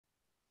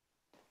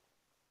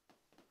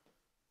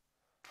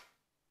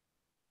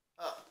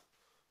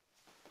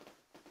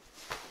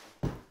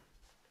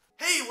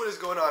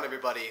going on,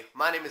 everybody?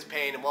 My name is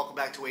Payne and welcome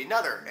back to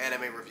another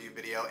anime review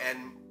video.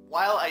 And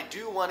while I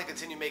do want to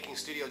continue making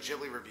Studio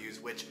Ghibli reviews,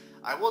 which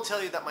I will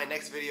tell you that my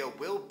next video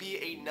will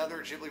be another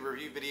Ghibli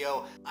review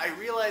video, I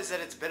realize that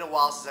it's been a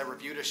while since I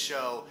reviewed a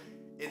show.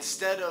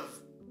 Instead of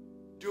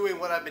doing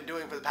what I've been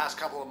doing for the past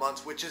couple of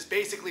months, which is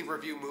basically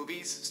review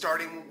movies,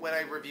 starting when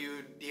I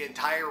reviewed the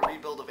entire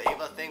Rebuild of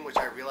Eva thing, which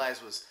I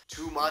realized was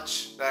too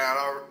much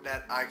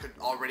that I could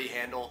already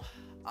handle.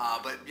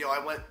 But you know,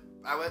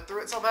 I went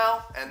through it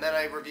somehow, and then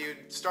I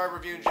started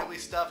reviewing Ghibli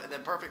stuff, and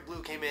then Perfect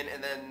Blue came in,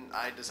 and then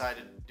I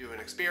decided to do an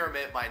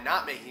experiment by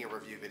not making a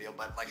review video,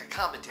 but like a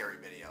commentary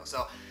video.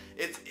 So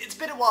it's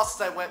been a while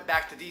since I went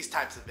back to these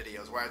types of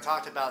videos where I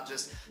talked about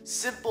just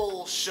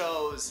simple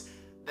shows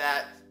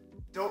that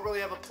don't really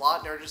have a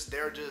plot, and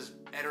they're just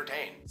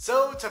entertained.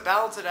 So to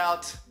balance it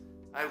out,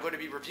 I'm going to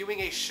be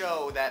reviewing a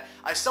show that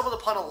I stumbled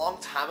upon a long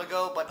time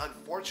ago, but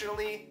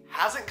unfortunately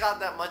hasn't gotten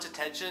that much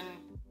attention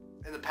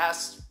in the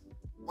past,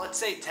 let's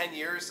say, 10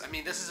 years. I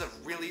mean, this is a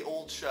really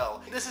old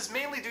show. This is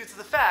mainly due to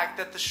the fact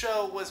that the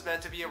show was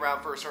meant to be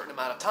around for a certain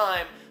amount of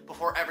time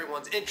before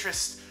everyone's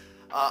interest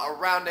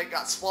around it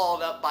got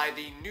swallowed up by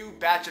the new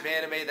batch of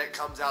anime that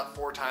comes out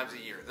 4 times a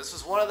year. This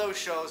was one of those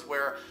shows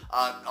where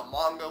a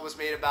manga was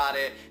made about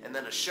it, and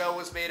then a show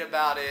was made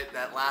about it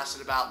that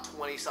lasted about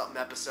 20-something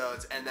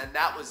episodes, and then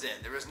that was it.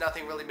 There was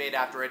nothing really made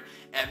after it,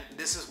 and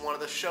this is one of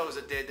the shows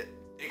that did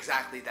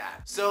exactly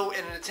that. So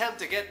in an attempt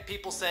to get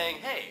people saying,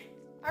 hey,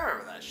 I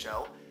remember that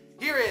show,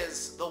 here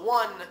is the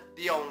one,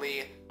 the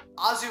only,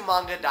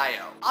 Azumanga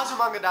Daioh.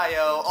 Azumanga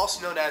Daioh,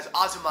 also known as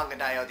Azumanga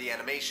Daioh the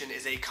Animation,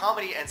 is a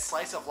comedy and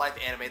slice-of-life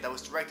anime that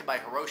was directed by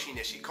Hiroshi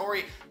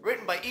Nishikiori,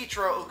 written by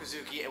Ichiro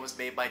Okouchi, and was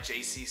made by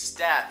JC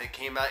Staff. It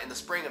came out in the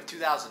spring of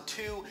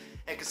 2002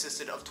 and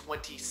consisted of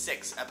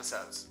 26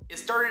 episodes. It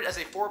started as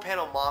a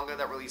 4-panel manga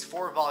that released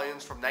 4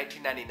 volumes from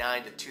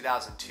 1999 to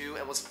 2002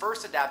 and was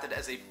first adapted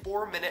as a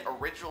 4-minute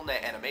original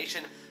net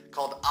animation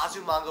called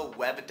Azumanga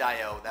Web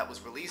Daioh that was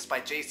released by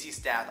JC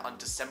Staff on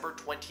December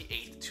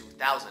 28,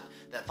 2000,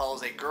 that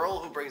follows a girl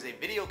who brings a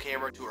video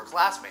camera to her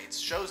classmates,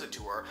 shows it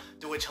to her,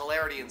 to which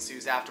hilarity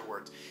ensues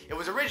afterwards. It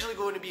was originally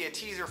going to be a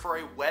teaser for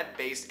a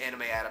web-based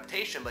anime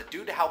adaptation, but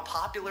due to how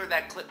popular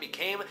that clip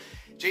became,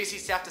 JC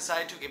Staff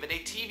decided to give it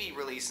a TV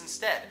release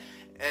instead.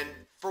 And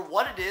for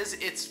what it is,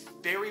 it's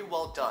very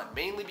well done,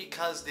 mainly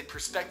because the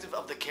perspective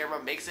of the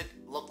camera makes it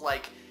look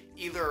like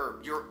either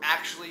you're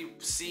actually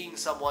seeing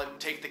someone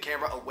take the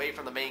camera away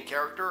from the main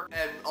character,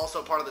 and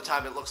also part of the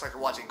time it looks like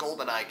you're watching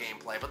GoldenEye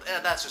gameplay, but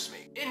that's just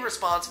me. In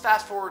response,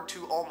 fast forward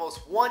to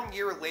almost 1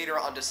 year later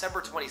on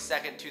December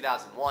 22nd,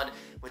 2001,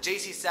 when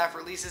JC Staff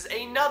releases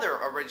another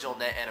original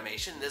net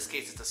animation, in this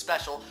case it's a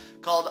special,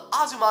 called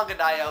Azumanga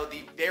Daioh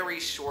The Very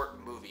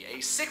Short Movie, a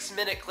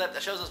 6-minute clip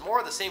that shows us more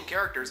of the same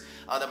characters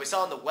that we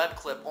saw in the web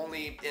clip,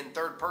 only in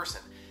third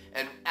person.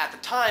 And at the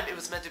time, it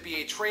was meant to be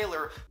a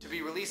trailer to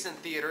be released in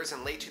theaters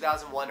in late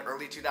 2001,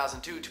 early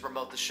 2002 to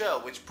promote the show,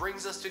 which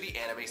brings us to the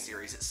anime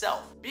series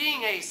itself.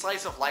 Being a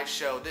slice-of-life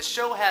show, this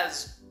show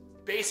has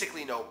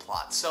basically no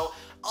plot, so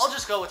I'll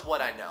just go with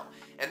what I know.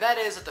 And that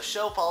is that the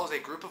show follows a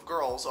group of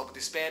girls over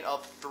the span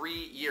of 3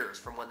 years,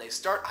 from when they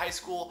start high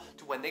school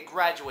to when they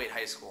graduate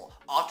high school,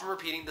 often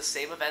repeating the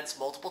same events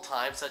multiple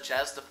times, such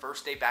as the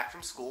first day back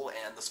from school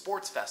and the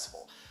sports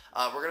festival.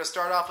 We're going to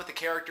start off with the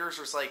characters.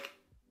 There's like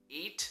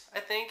 8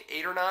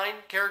 or 9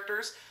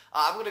 characters.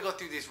 I'm going to go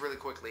through these really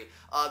quickly.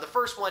 The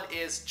first one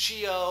is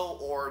Chio,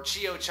 or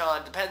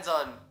Chio-chan, depends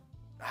on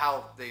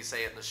how they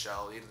say it in the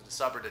show, either the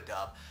sub or the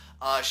dub.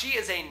 She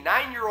is a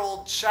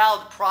 9-year-old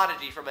child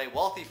prodigy from a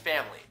wealthy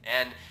family,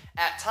 and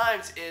at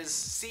times is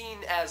seen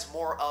as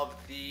more of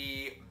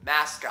the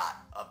mascot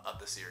of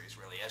the series,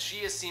 really, as she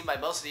is seen by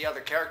most of the other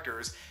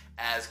characters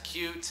as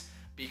cute,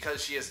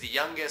 because she is the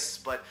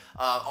youngest, but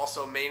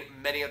also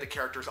many of the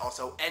characters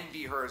also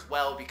envy her as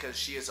well because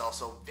she is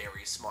also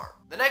very smart.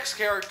 The next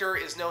character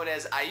is known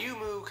as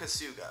Ayumu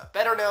Kasuga,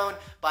 better known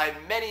by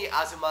many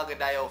Azumanga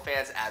Daioh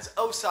fans as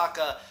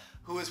Osaka,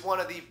 who is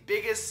one of the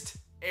biggest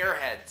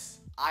airheads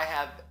I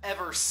have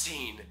ever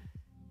seen,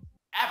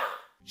 ever.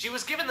 She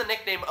was given the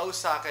nickname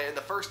Osaka in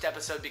the first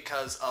episode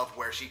because of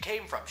where she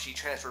came from. She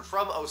transferred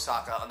from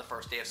Osaka on the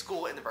first day of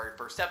school in the very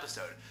first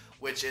episode,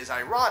 which is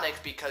ironic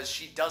because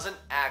she doesn't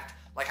act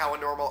like how a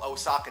normal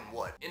Osakan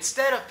would.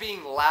 Instead of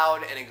being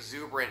loud and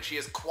exuberant, she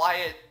is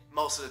quiet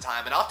most of the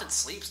time and often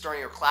sleeps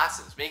during her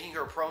classes, making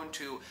her prone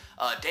to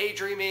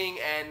daydreaming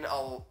and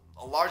a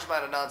large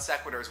amount of non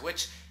sequiturs,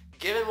 which,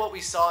 given what we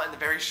saw in the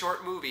very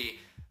short movie,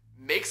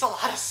 makes a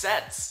lot of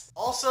sense.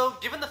 Also,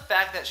 given the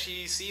fact that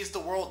she sees the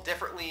world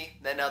differently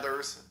than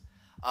others,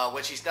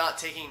 when she's not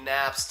taking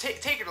naps,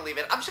 take it or leave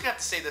it, I'm just gonna have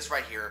to say this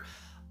right here.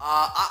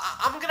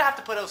 I'm gonna have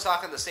to put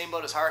Osaka in the same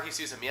boat as Haruhi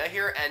Suzumiya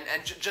here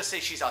and just say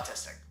she's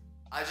autistic.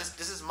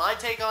 This is my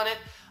take on it.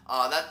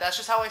 That's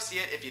just how I see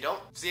it. If you don't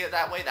see it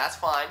that way, that's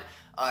fine.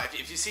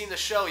 If you've seen the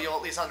show, you'll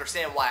at least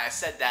understand why I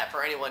said that.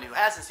 For anyone who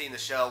hasn't seen the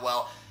show,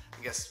 well,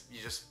 I guess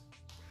you just...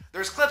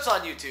 There's clips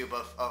on YouTube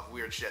of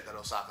weird shit that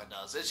Osaka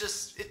does. It's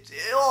just, it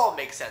all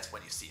makes sense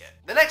when you see it.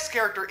 The next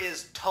character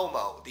is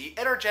Tomo, the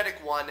energetic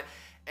one,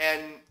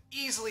 and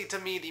easily, to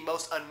me, the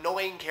most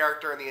annoying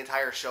character in the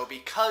entire show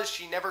because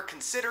she never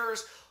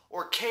considers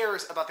or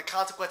cares about the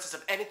consequences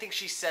of anything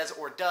she says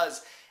or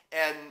does,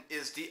 and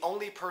is the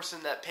only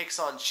person that picks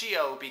on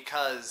Chio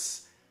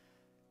because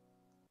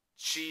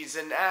she's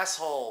an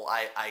asshole,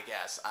 I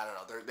guess. I don't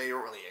know. They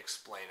don't really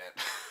explain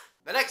it.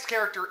 The next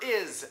character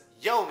is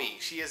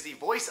Yomi. She is the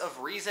voice of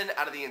reason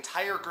out of the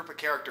entire group of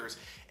characters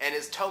and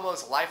is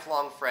Tomo's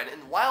lifelong friend.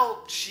 And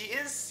while she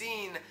is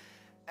seen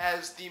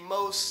as the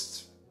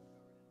most,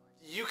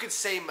 you could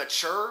say,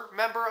 mature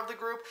member of the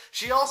group,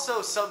 she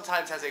also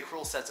sometimes has a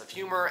cruel sense of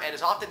humor and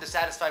is often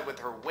dissatisfied with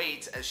her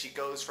weight as she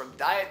goes from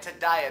diet to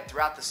diet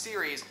throughout the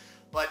series,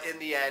 but in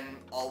the end,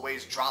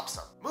 always drops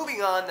them.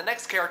 Moving on, the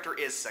next character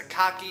is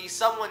Sakaki,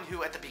 someone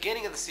who at the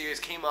beginning of the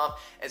series came up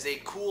as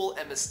a cool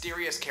and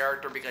mysterious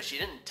character because she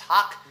didn't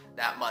talk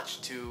that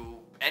much to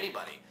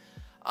anybody.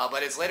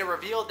 But it's later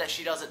revealed that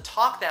she doesn't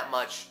talk that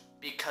much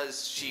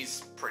because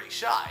she's pretty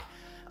shy.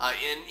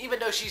 And even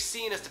though she's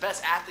seen as the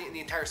best athlete in the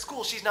entire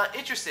school, she's not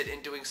interested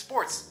in doing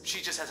sports.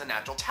 She just has a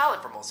natural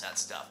talent for most of that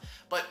stuff.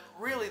 But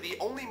really, the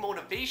only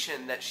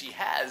motivation that she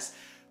has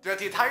throughout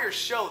the entire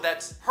show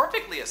that's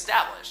perfectly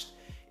established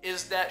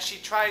is that she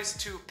tries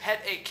to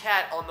pet a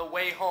cat on the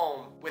way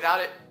home without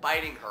it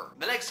biting her.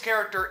 The next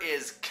character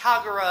is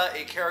Kagura,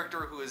 a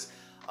character who is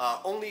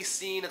only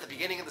seen at the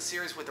beginning of the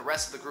series with the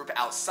rest of the group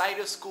outside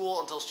of school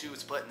until she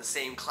was put in the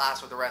same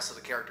class with the rest of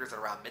the characters at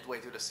around midway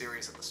through the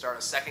series at the start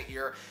of second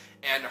year.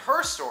 And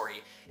her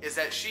story is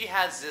that she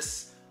has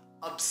this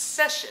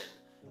obsession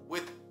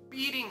with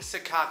beating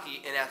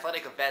Sakaki in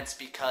athletic events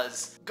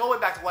because,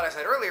 going back to what I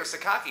said earlier,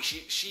 Sakaki,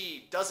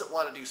 she doesn't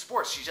want to do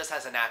sports. She just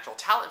has a natural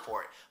talent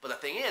for it. But the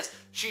thing is,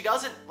 she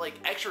doesn't like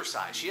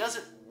exercise. She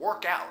doesn't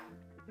work out.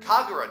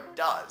 Kagura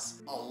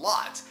does a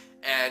lot.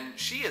 And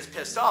she is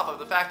pissed off of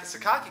the fact that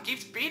Sakaki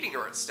keeps beating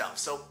her and stuff.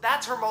 So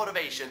that's her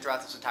motivation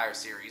throughout this entire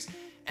series.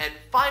 And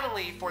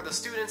finally, for the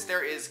students,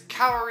 there is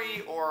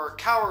Kaori or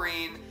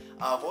Kaorine,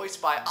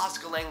 voiced by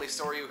Oscar Langley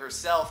Soryu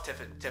herself,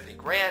 Tiffany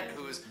Grant,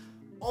 whose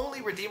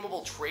only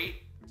redeemable trait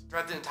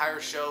throughout the entire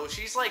show,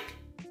 she's like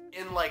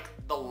in like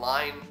the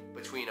line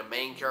between a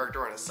main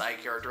character and a side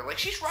character, like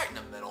she's right in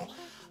the middle,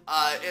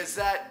 is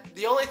that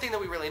the only thing that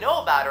we really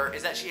know about her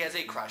is that she has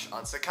a crush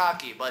on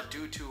Sakaki, but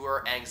due to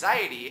her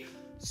anxiety,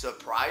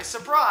 surprise,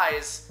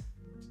 surprise,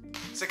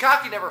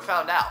 Sakaki never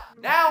found out.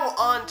 Now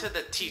on to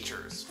the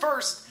teachers.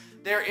 First,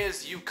 there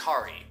is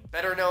Yukari,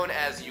 better known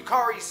as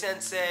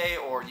Yukari-sensei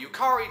or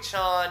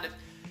Yukari-chan.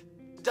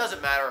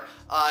 Doesn't matter.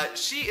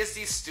 She is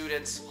the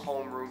student's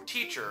homeroom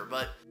teacher,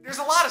 but there's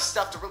a lot of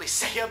stuff to really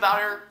say about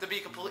her, to be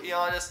completely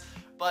honest.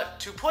 But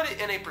to put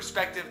it in a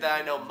perspective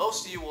that I know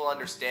most of you will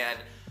understand,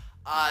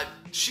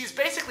 she's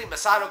basically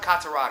Masato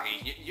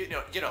Katsuragi, you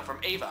know, from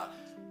Eva.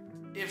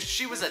 If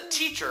she was a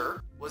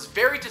teacher, was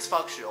very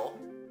dysfunctional,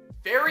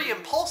 very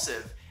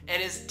impulsive,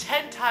 and is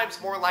 10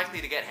 times more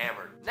likely to get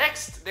hammered.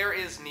 Next, there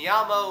is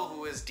Niyamo,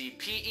 who is the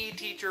PE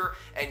teacher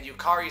and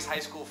Yukari's high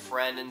school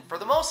friend, and for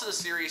the most of the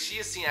series, she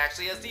is seen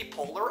actually as the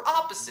polar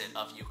opposite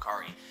of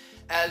Yukari,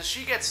 as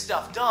she gets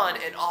stuff done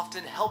and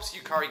often helps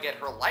Yukari get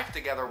her life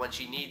together when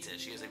she needs it.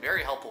 She is a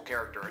very helpful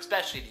character,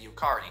 especially to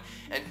Yukari.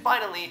 And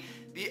finally,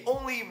 the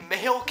only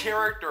male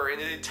character in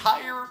the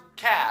entire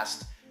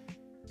cast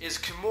is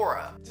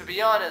Kimura. To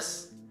be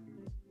honest,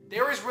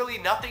 there is really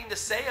nothing to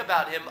say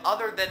about him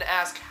other than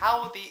ask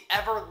how the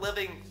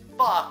ever-living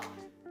fuck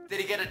did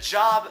he get a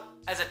job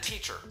as a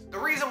teacher. The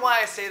reason why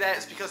I say that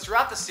is because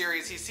throughout the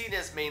series, he's seen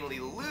as mainly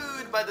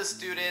lewd by the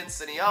students,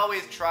 and he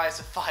always tries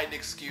to find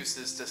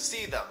excuses to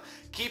see them.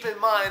 Keep in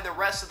mind, the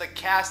rest of the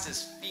cast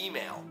is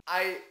female.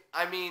 I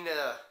mean,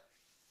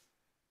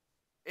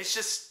 it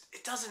just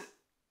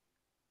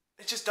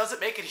doesn't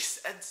make any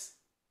sense.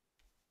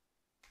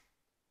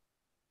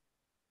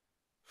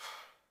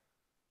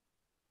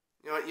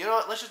 You know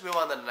what? Let's just move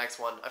on to the next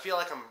one. I feel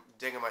like I'm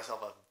digging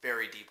myself a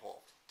very deep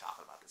hole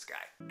talking about this guy.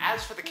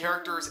 As for the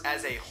characters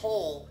as a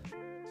whole,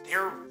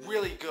 they're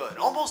really good.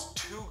 Almost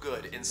too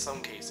good in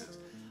some cases.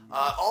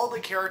 All the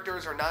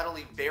characters are not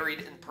only varied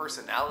in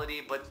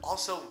personality, but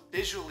also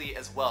visually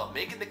as well,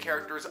 making the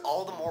characters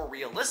all the more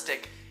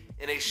realistic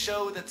in a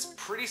show that's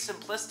pretty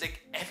simplistic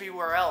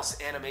everywhere else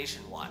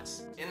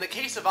animation-wise. In the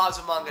case of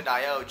Azumanga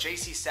Daioh,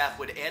 JC Staff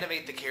would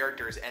animate the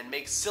characters and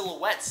make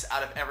silhouettes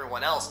out of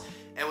everyone else,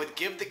 and would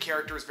give the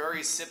characters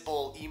very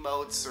simple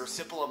emotes or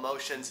simple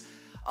emotions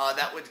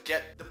that would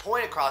get the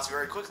point across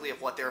very quickly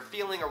of what they're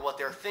feeling or what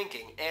they're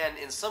thinking. And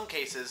in some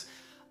cases,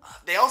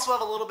 they also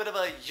have a little bit of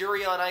a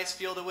Yuri on Ice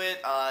feel to it,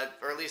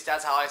 or at least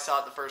that's how I saw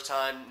it the first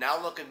time.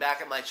 Now looking back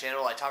at my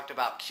channel, I talked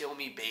about Kill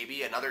Me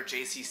Baby, another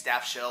JC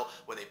Staff show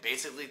where they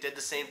basically did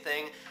the same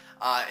thing.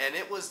 And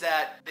it was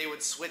that they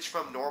would switch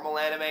from normal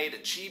anime to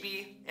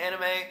chibi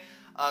anime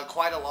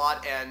quite a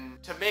lot,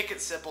 and to make it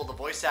simple, the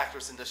voice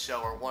actors in this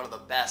show are one of the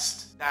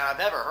best that I've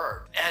ever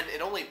heard. And it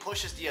only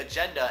pushes the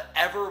agenda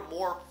ever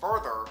more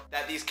further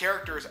that these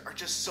characters are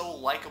just so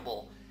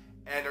likable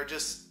and are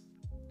just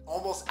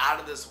almost out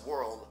of this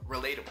world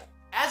relatable.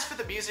 As for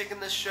the music in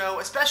this show,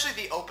 especially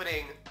the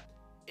opening,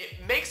 it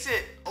makes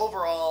it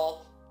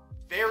overall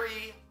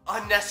very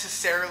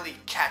unnecessarily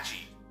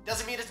catchy.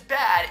 Doesn't mean it's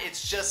bad,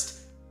 it's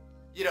just,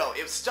 you know,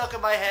 it was stuck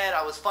in my head,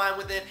 I was fine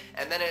with it,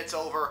 and then it's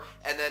over,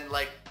 and then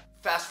like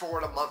fast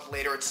forward a month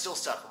later, it's still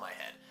stuck in my head.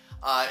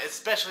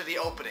 Especially the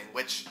opening,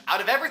 which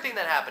out of everything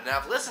that happened, and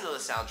I've listened to the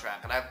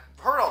soundtrack, and I've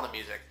heard all the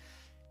music,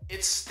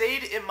 it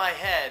stayed in my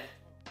head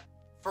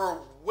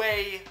for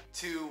way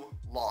too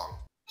long.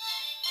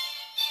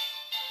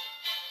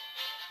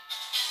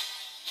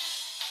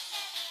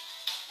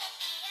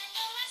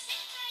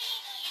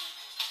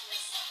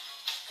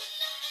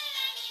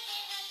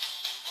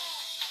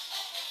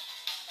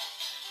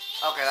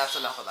 Okay, that's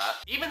enough of that.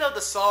 Even though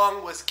the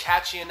song was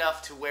catchy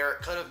enough to where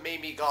it could have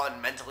made me gone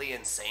mentally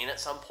insane at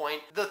some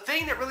point, the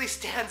thing that really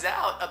stands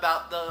out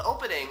about the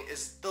opening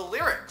is the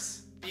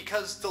lyrics.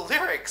 Because the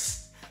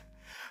lyrics,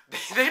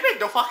 they make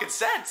no fucking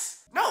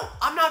sense. No,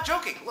 I'm not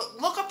joking.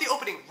 Look up the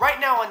opening right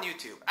now on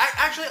YouTube.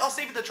 Actually, I'll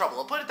save you the trouble.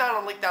 I'll put it down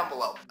on a link down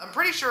below. I'm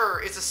pretty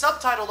sure it's a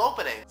subtitled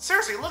opening.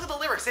 Seriously, look at the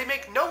lyrics. They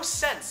make no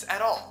sense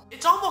at all.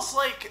 It's almost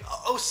like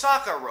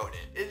Osaka wrote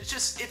it.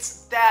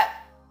 It's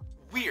that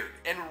weird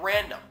and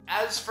random.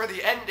 As for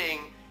the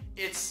ending,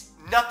 it's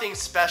nothing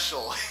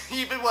special.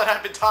 Even when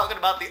I've been talking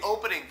about the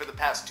opening for the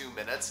past 2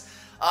 minutes.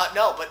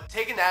 No, but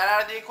taking that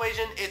out of the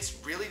equation,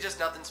 it's really just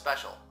nothing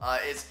special.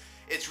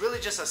 It's really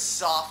just a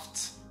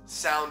soft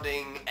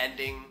sounding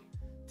ending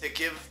to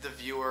give the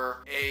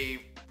viewer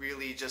a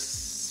really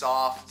just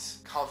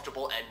soft,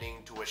 comfortable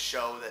ending to a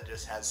show that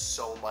just has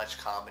so much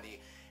comedy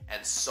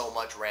and so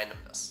much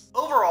randomness.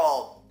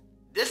 Overall,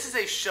 this is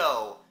a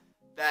show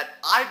that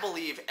I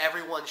believe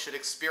everyone should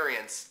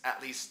experience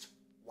at least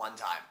one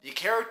time. The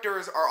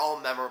characters are all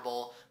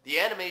memorable, the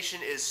animation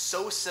is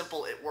so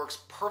simple it works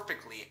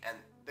perfectly, and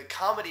the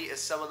comedy is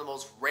some of the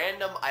most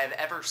random I have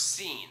ever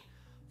seen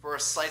for a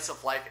slice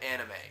of life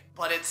anime.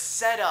 But it's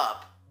set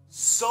up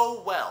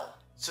so well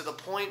to the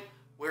point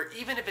where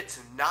even if it's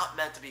not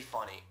meant to be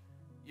funny,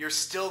 you're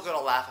still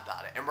gonna laugh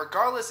about it. And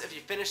regardless if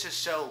you finish this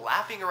show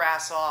laughing your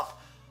ass off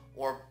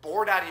or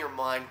bored out of your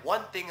mind,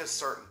 one thing is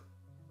certain,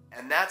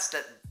 and that's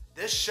that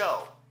this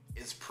show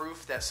is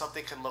proof that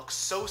something can look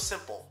so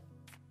simple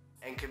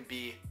and can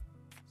be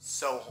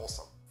so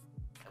wholesome.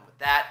 And with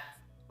that,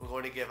 I'm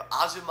going to give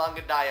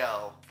Azumanga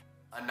Daioh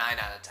a 9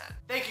 out of 10.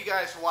 Thank you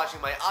guys for watching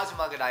my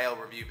Azumanga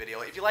Daioh review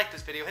video. If you like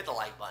this video, hit the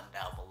like button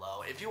down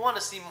below. If you want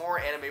to see more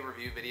anime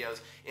review videos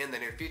in the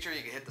near future,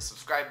 you can hit the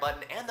subscribe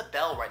button and the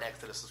bell right next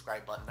to the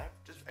subscribe button.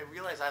 I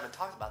realize I haven't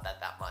talked about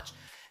that much.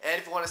 And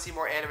if you want to see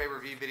more anime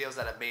review videos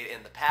that I've made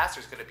in the past,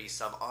 there's going to be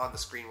some on the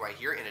screen right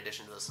here, in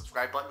addition to the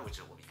subscribe button, which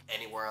will be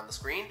anywhere on the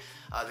screen.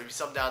 There'll be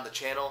some down the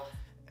channel,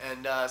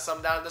 and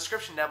some down in the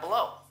description down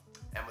below.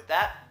 And with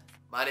that,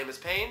 my name is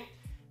Payne,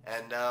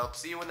 and I'll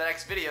see you in the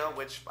next video,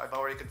 which I've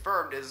already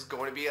confirmed is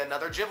going to be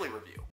another Ghibli review.